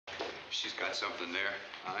She's got something there.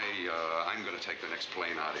 I'm going to take the next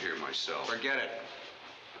plane out of here myself. Forget it.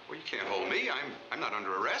 Well, you can't hold me. I'm not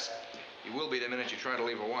under arrest. You will be the minute you try to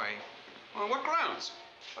leave Hawaii. On what grounds?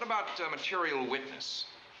 What about material witness,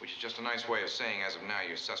 which is just a nice way of saying, as of now,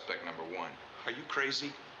 you're suspect number one. Are you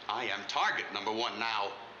crazy? I am target number one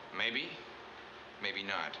now. Maybe, maybe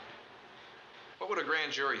not. What would a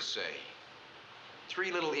grand jury say?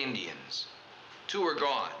 3 little Indians. 2 are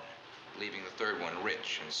gone, leaving the 3rd one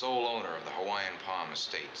rich and sole owner of the Hawaiian Palm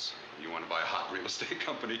Estates. You want to buy a hot real estate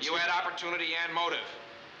company, too? You had opportunity and motive.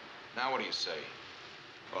 Now what do you say?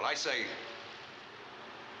 Well, I say...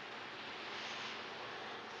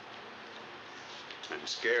 I'm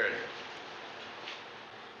scared.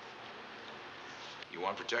 You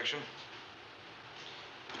want protection?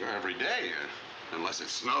 Every day, unless it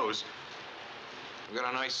snows. We got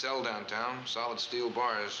a nice cell downtown, solid steel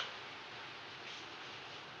bars.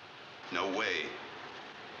 No way.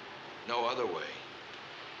 No other way.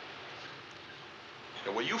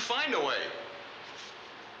 Yeah, well, you find a way.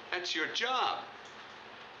 That's your job.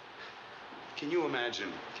 Can you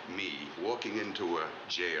imagine me walking into a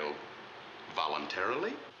jail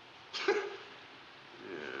voluntarily?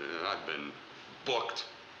 I've been booked,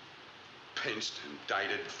 pinched,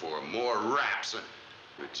 indicted for more raps than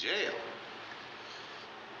a jail.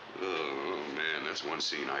 Oh, man, that's one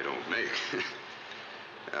scene I don't make.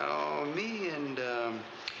 Oh, me and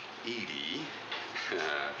Edie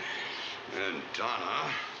and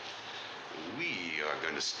Donna, we are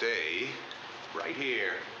going to stay right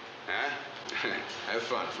here. Huh? Have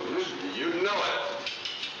fun, folks. You know it.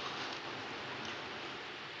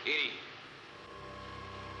 Edie,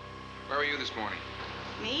 where were you this morning?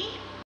 Me?